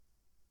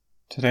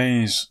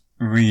Today's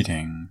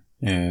reading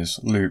is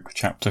Luke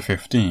chapter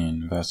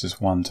 15,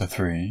 verses 1 to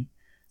 3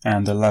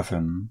 and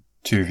 11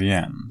 to the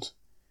end.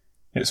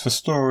 It's the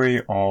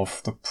story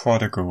of the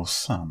prodigal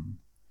son.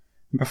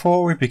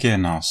 Before we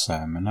begin our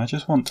sermon, I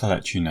just want to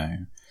let you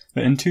know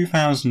that in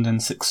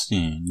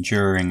 2016,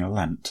 during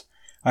Lent,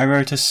 I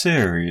wrote a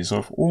series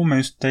of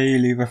almost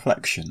daily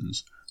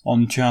reflections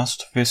on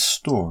just this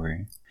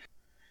story.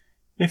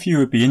 If you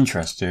would be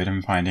interested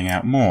in finding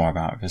out more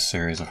about this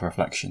series of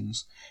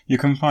reflections, you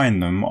can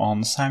find them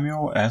on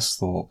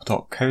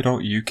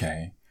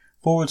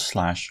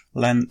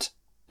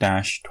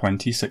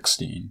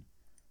samuelsthorpe.co.uk/Lent-2016,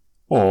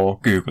 or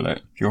Google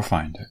it, you'll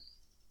find it.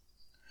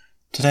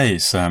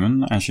 Today's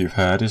sermon, as you've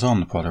heard, is on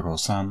the prodigal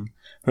son,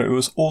 but it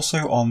was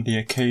also on the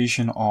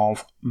occasion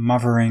of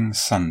Mothering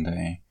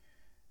Sunday.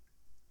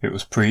 It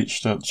was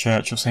preached at the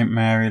Church of St.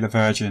 Mary the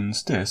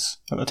Virgin's Dis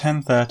at the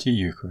 10:30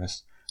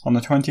 Eucharist on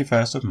the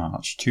 21st of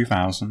March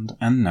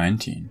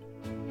 2019.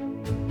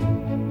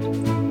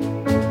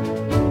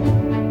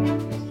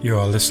 You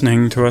are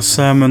listening to a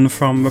sermon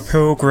from The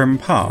Pilgrim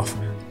Path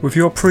with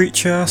your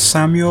preacher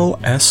Samuel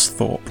S.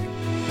 Thorpe.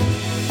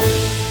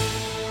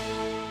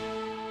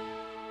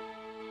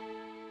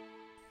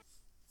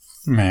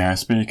 May I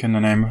speak in the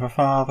name of the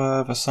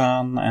Father, the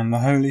Son, and the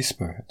Holy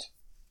Spirit.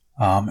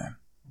 Amen.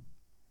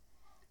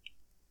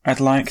 I'd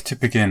like to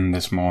begin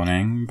this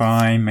morning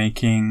by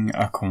making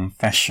a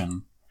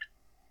confession.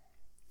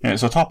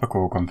 It's a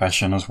topical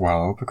confession as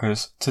well,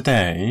 because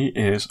today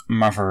is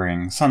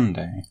Mothering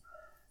Sunday,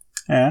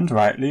 and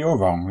rightly or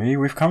wrongly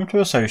we've come to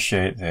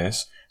associate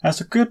this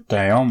as a good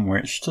day on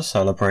which to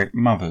celebrate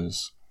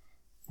mothers,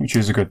 which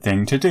is a good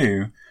thing to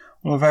do,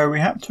 although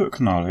we have to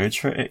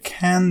acknowledge that it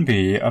can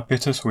be a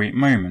bittersweet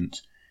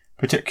moment,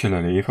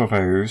 particularly for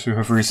those who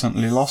have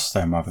recently lost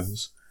their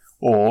mothers,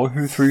 or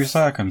who through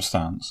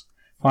circumstance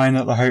find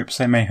that the hopes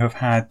they may have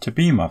had to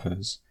be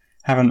mothers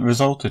haven't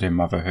resulted in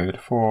motherhood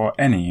for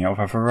any of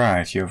a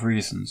variety of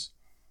reasons.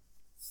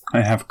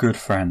 I have good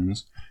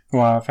friends who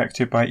are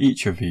affected by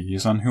each of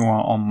these and who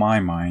are on my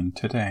mind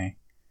today.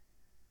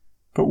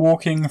 But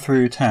walking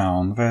through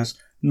town, there's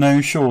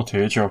no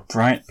shortage of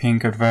bright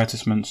pink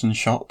advertisements in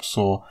shops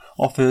or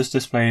offers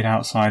displayed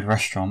outside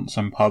restaurants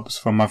and pubs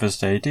for Mother's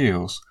Day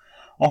deals,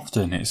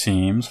 often, it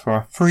seems, for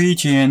a free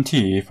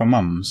G&T for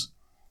mums.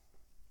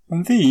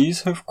 And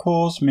these have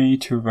caused me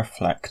to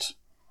reflect.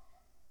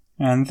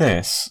 And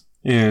this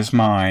is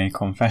my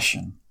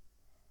confession.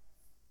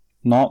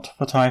 Not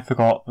that I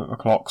forgot that the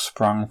clock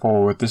sprung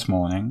forward this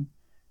morning,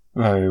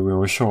 though we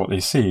will shortly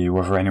see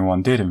whether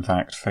anyone did in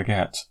fact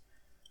forget,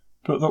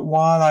 but that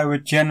while I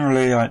would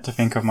generally like to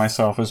think of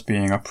myself as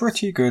being a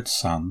pretty good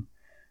son,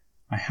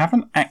 I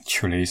haven't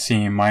actually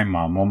seen my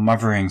mum on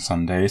Mothering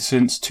Sunday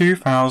since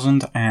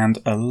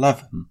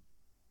 2011.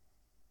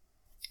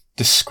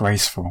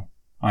 Disgraceful,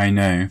 I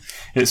know.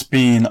 It's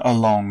been a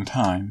long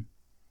time.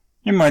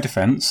 In my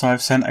defence,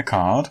 I've sent a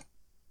card,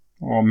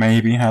 or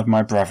maybe had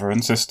my brother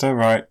and sister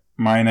write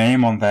my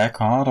name on their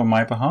card on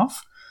my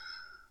behalf,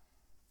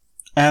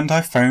 and I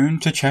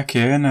phoned to check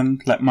in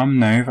and let Mum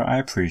know that I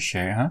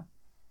appreciate her.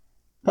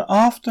 But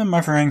after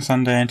Mothering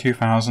Sunday in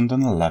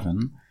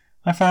 2011,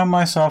 I found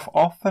myself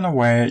off and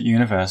away at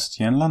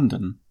university in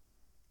London.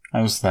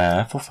 I was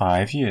there for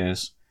 5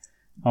 years.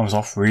 I was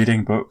off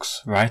reading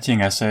books,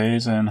 writing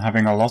essays, and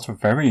having a lot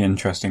of very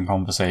interesting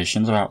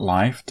conversations about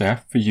life,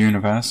 death, the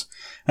universe,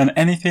 and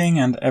anything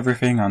and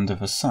everything under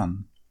the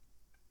sun.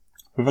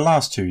 For the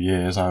last 2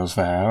 years I was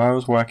there, I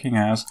was working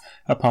as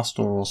a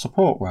pastoral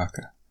support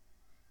worker.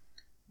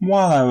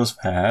 While I was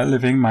there,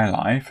 living my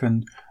life,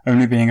 and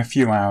only being a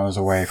few hours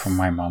away from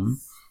my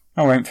mum,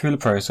 I went through the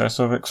process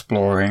of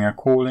exploring a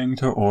calling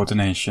to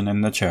ordination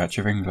in the Church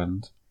of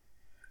England.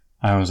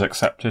 I was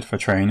accepted for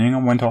training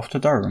and went off to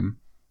Durham,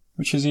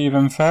 which is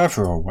even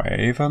further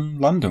away than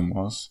London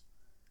was.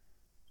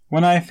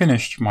 When I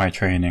finished my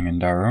training in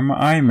Durham,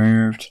 I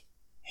moved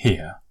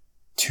here,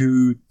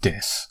 to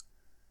Dis,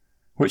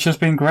 which has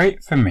been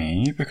great for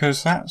me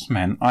because that's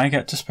meant I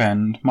get to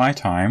spend my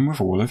time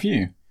with all of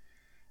you.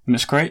 And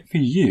it's great for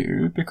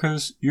you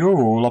because you're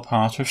all a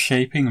part of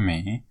shaping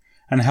me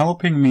and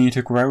helping me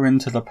to grow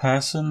into the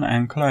person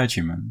and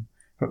clergyman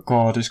that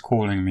God is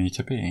calling me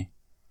to be.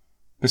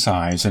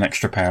 Besides, an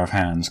extra pair of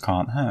hands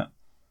can't hurt.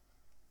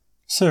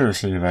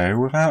 Seriously though,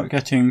 without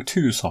getting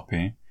too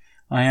soppy,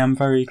 I am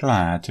very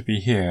glad to be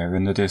here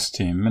in the Dis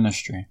team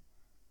ministry.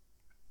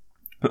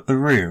 But the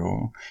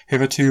real,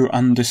 hitherto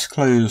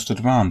undisclosed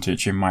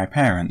advantage in my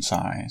parents'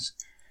 eyes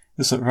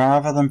is that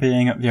rather than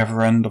being at the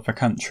other end of the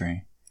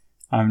country,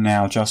 I'm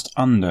now just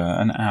under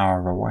an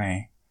hour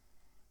away.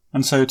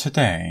 And so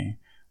today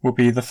will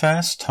be the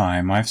first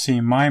time I've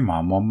seen my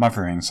mum on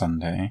Mothering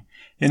Sunday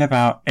in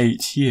about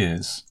 8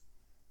 years.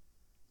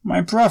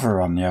 My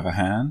brother, on the other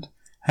hand,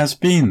 has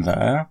been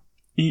there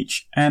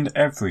each and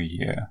every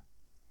year.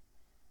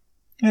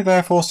 It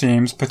therefore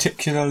seems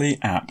particularly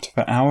apt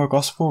that our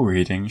Gospel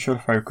reading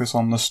should focus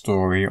on the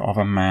story of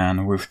a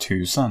man with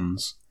 2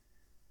 sons.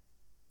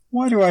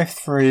 Why do I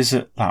phrase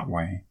it that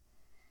way?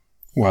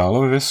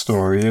 Well, this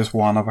story is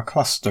one of a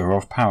cluster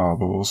of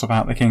parables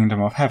about the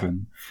kingdom of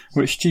heaven,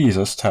 which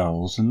Jesus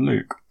tells in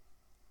Luke.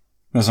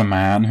 There's a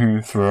man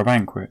who threw a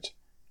banquet,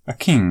 a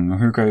king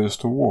who goes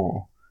to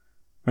war.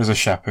 There's a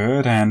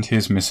shepherd and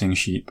his missing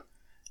sheep,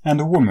 and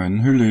a woman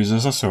who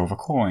loses a silver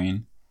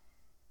coin.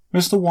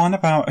 There's the one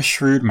about a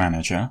shrewd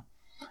manager,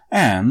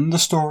 and the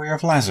story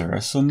of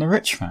Lazarus and the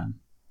rich man.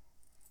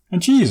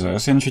 And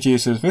Jesus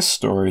introduces this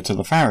story to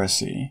the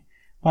Pharisee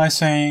by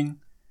saying,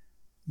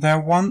 "There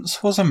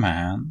once was a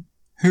man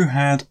who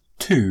had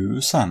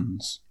 2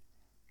 sons."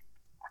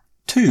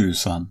 2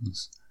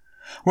 sons.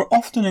 We're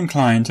often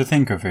inclined to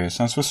think of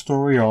this as the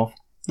story of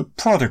the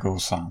prodigal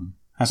son,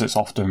 as it's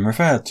often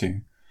referred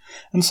to,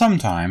 and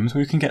sometimes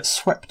we can get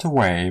swept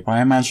away by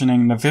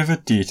imagining the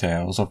vivid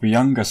details of the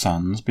younger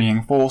sons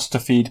being forced to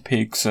feed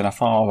pigs in a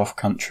far-off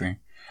country,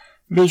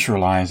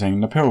 visualizing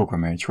the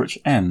pilgrimage which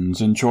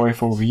ends in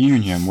joyful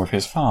reunion with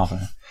his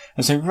father,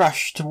 as they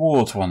rush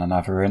towards one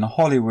another in a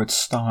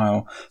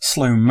Hollywood-style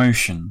slow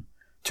motion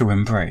to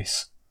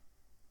embrace.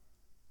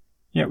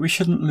 Yet we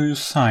shouldn't lose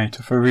sight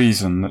of the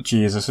reason that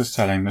Jesus is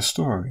telling the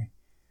story,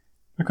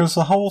 because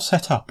the whole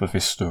setup of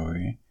this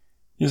story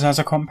is as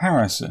a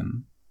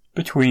comparison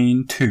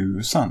between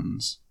 2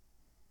 sons.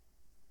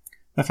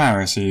 The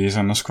Pharisees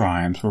and the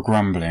scribes were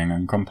grumbling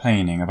and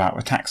complaining about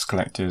the tax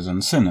collectors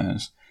and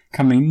sinners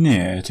coming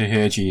near to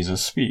hear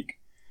Jesus speak,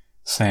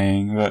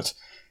 saying that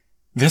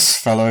this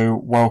fellow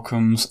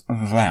welcomes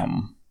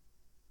them.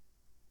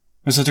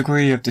 There's a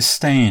degree of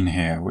disdain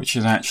here which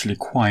is actually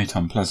quite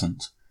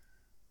unpleasant.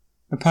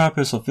 The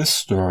purpose of this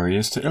story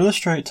is to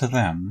illustrate to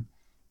them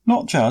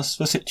not just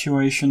the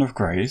situation of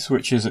grace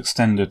which is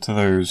extended to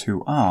those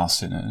who are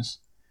sinners,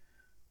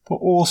 but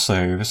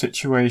also the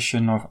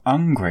situation of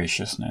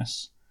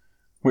ungraciousness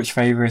which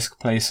they risk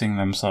placing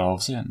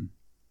themselves in.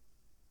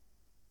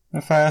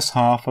 The first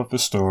half of the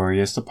story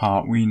is the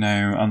part we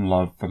know and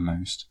love the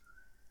most.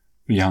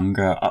 The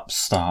younger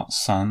upstart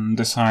son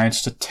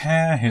decides to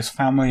tear his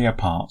family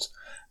apart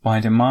by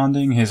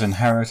demanding his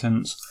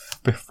inheritance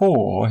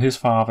before his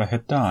father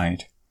had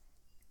died.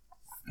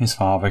 His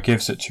father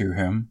gives it to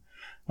him,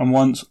 and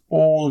once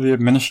all the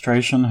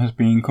administration has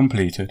been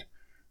completed,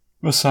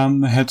 the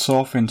son heads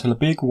off into the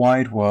big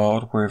wide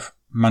world with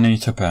money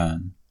to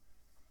burn.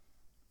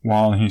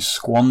 While he's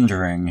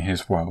squandering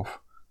his wealth,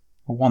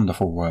 a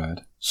wonderful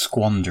word,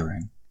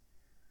 squandering.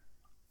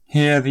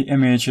 Here the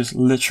image is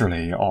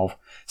literally of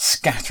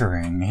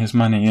scattering his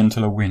money into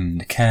the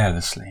wind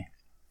carelessly.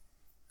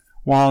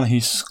 While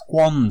he's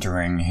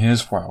squandering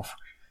his wealth,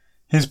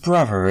 his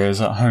brother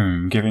is at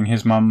home giving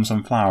his mum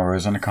some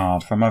flowers and a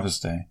card for Mother's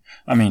Day.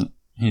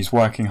 He's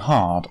working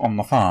hard on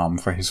the farm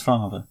for his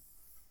father.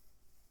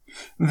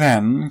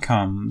 Then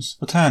comes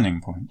the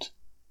turning point.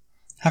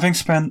 Having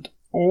spent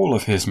all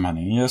of his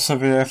money, a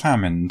severe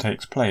famine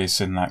takes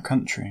place in that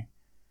country.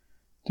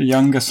 The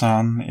younger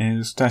son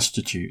is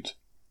destitute,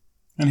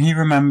 and he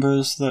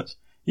remembers that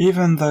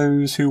even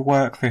those who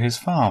work for his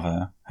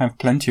father have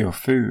plenty of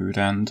food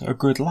and a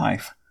good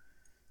life.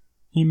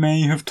 He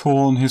may have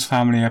torn his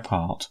family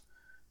apart,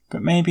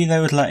 but maybe they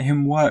would let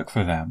him work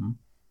for them,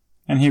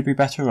 and he'd be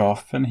better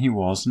off than he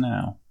was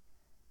now.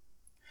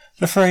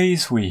 The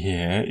phrase we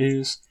hear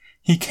is,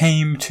 "He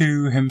came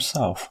to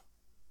himself,"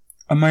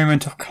 a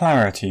moment of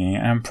clarity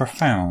and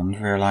profound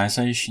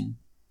realization.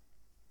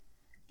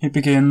 He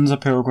begins a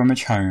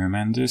pilgrimage home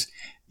and is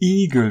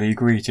eagerly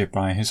greeted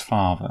by his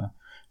father,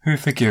 who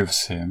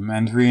forgives him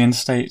and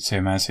reinstates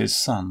him as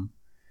his son,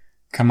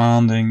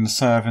 commanding the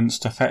servants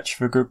to fetch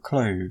the good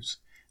clothes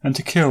and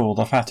to kill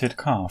the fatted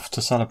calf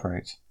to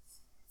celebrate.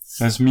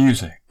 There's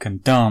music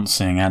and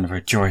dancing and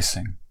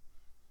rejoicing.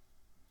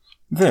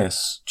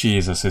 This,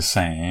 Jesus is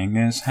saying,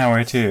 is how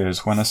it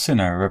is when a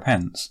sinner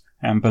repents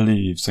and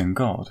believes in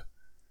God.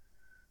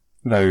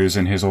 Those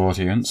in his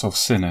audience of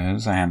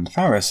sinners and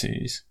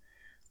Pharisees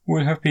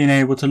would have been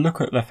able to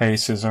look at the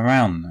faces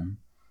around them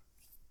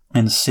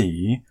and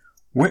see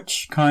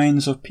which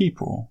kinds of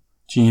people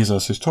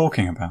Jesus is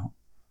talking about.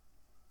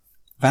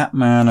 That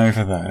man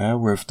over there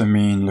with the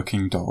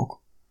mean-looking dog,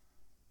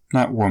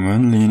 that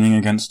woman leaning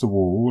against the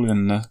wall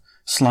in the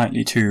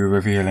slightly too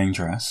revealing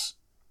dress.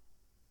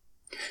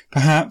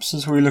 Perhaps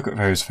as we look at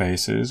those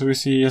faces we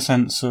see a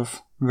sense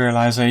of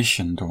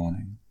realization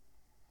dawning,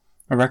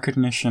 a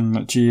recognition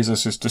that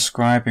Jesus is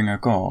describing a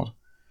God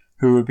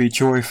who would be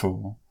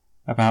joyful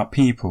about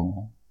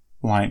people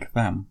like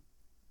them.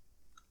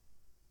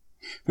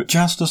 But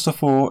just as the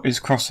thought is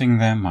crossing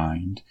their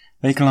mind,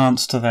 they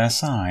glance to their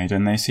side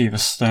and they see the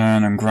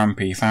stern and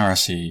grumpy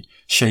Pharisee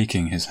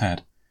shaking his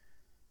head.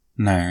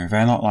 No,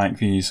 they're not like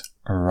these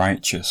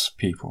righteous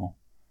people.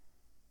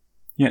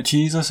 Yet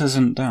Jesus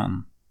isn't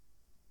done.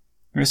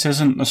 This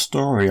isn't the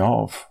story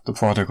of the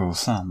prodigal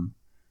son,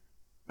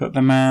 but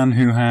the man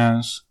who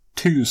has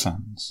 2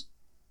 sons.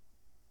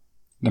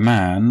 The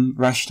man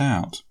rushed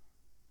out.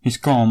 He's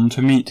gone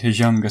to meet his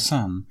younger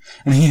son,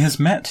 and he has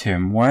met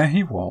him where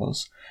he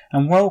was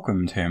and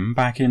welcomed him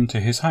back into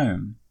his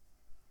home.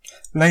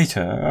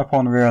 Later,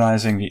 upon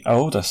realizing the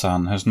older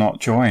son has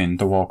not joined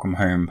the welcome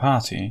home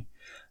party,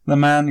 the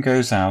man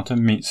goes out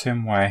and meets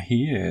him where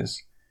he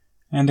is,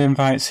 and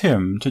invites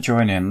him to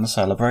join in the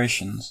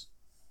celebrations.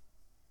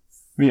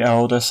 The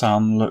elder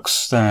son looks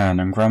stern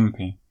and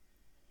grumpy.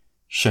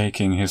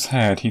 Shaking his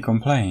head, he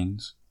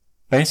complains,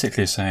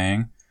 basically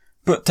saying,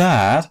 "But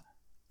Dad,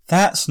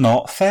 that's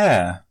not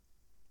fair."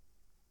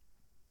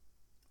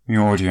 The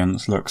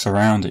audience looks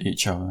around at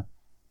each other.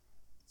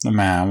 The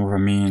man with a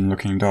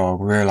mean-looking dog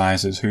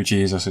realizes who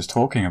Jesus is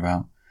talking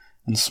about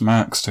and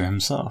smirks to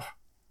himself.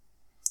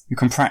 You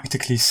can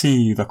practically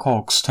see the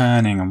cogs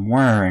turning and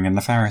whirring in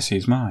the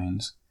Pharisees'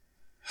 minds.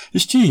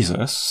 Is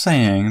Jesus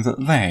saying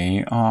that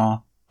they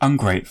are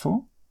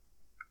ungrateful?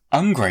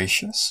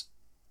 Ungracious?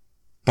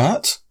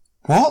 But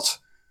what?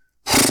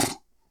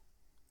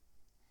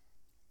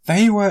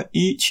 They were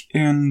each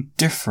in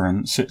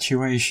different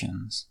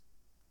situations.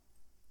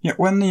 Yet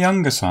when the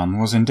younger son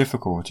was in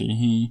difficulty,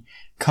 he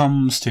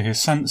comes to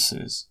his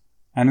senses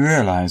and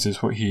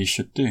realizes what he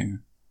should do.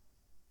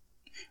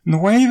 And the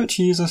way that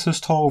Jesus has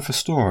told the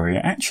story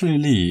actually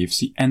leaves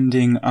the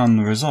ending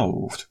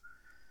unresolved.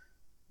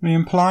 The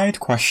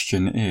implied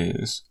question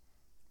is,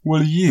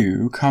 will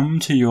you come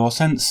to your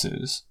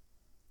senses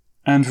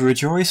and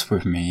rejoice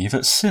with me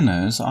that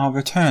sinners are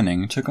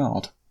returning to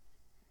God?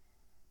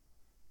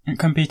 It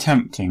can be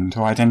tempting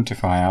to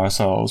identify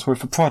ourselves with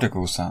the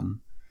prodigal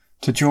son,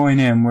 to join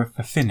in with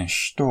the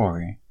finished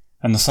story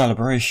and the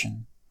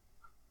celebration.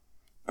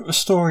 But the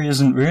story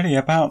isn't really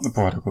about the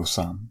prodigal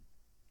son.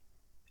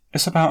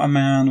 It's about a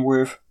man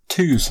with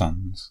two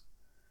sons,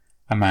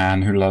 a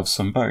man who loves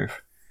them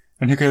both,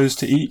 and who goes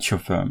to each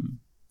of them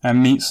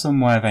and meets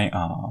them where they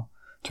are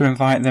to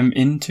invite them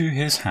into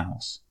his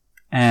house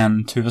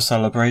and to the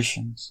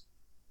celebrations.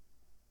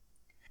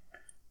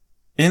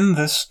 In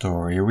this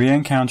story we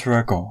encounter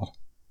a God,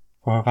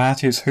 for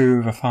that is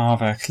who the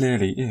Father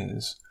clearly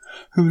is,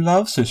 who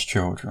loves his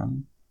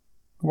children,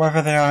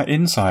 whether they are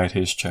inside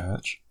his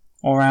church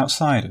or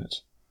outside it,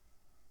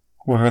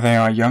 whether they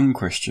are young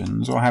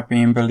Christians or have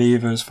been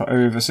believers for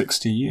over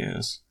 60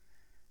 years,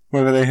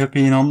 whether they have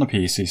been on the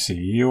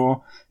PCC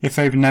or if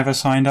they've never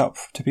signed up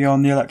to be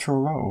on the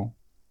electoral roll.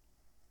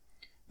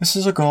 This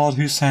is a God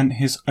who sent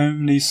his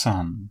only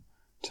Son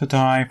to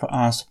die for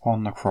us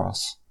upon the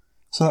cross,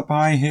 so that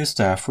by his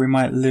death we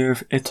might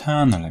live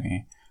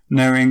eternally,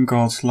 knowing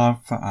God's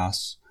love for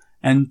us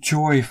and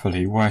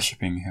joyfully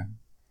worshipping him.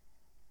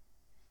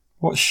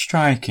 What's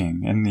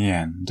striking in the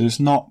end is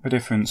not the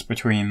difference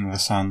between the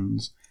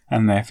sons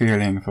and their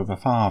feeling for the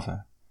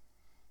Father.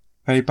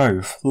 They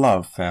both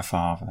love their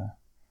Father.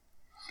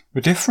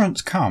 The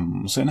difference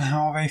comes in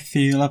how they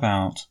feel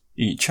about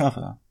each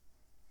other.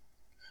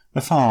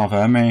 The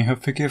Father may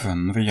have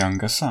forgiven the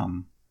younger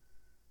son.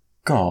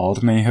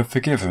 God may have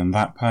forgiven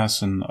that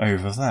person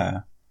over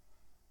there.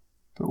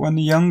 But when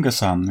the younger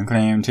son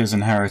claimed his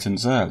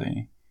inheritance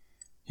early,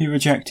 he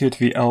rejected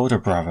the elder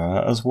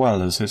brother as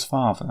well as his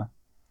father.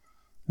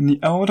 And the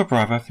elder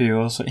brother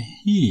feels that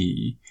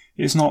he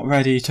is not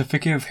ready to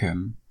forgive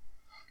him.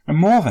 And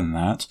more than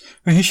that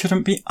he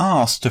shouldn't be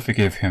asked to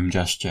forgive him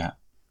just yet.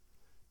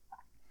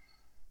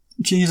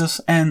 Jesus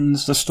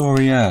ends the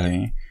story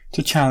early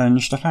to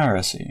challenge the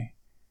Pharisee,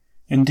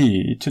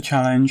 indeed to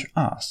challenge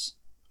us,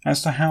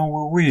 as to how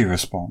will we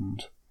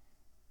respond.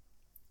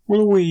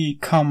 Will we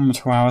come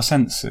to our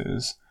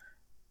senses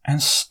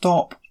and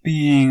stop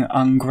being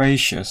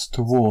ungracious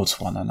towards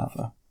one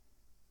another?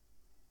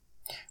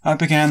 I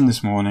began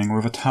this morning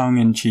with a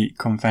tongue-in-cheek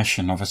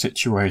confession of a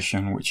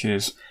situation which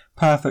is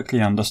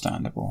perfectly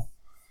understandable.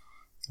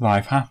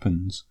 Life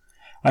happens.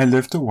 I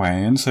lived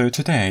away, and so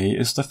today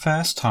is the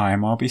first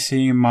time I'll be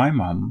seeing my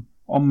mum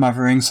on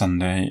Mothering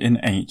Sunday in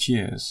 8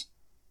 years.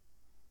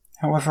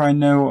 However, I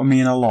know it will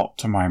mean a lot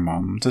to my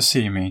mum to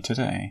see me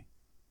today.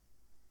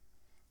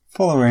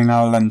 Following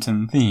our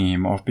Lenten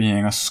theme of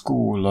being a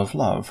school of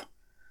love,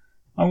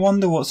 I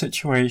wonder what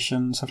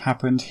situations have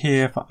happened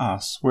here for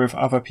us with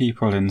other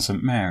people in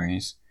St.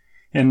 Mary's,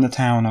 in the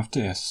town of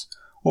Diss,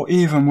 or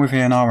even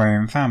within our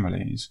own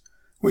families,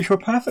 which were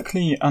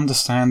perfectly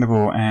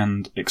understandable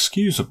and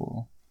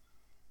excusable,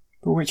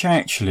 but which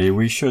actually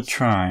we should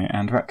try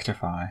and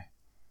rectify.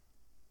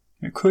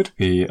 It could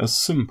be as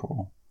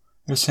simple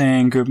as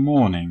saying good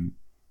morning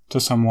to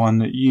someone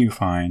that you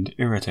find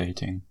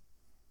irritating.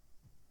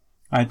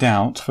 I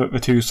doubt that the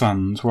two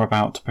sons were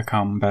about to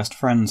become best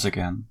friends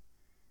again,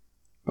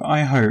 but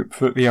I hope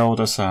that the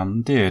older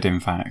son did in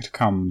fact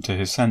come to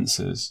his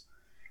senses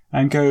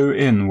and go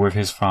in with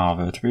his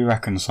father to be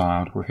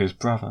reconciled with his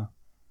brother.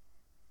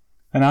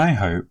 And I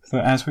hope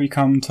that as we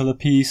come to the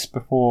peace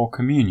before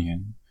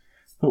communion,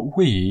 that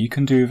we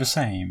can do the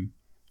same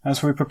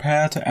as we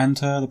prepare to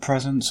enter the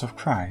presence of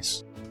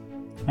Christ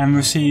and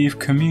receive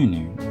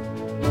communion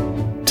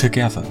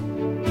together.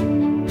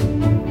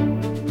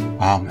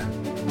 Amen.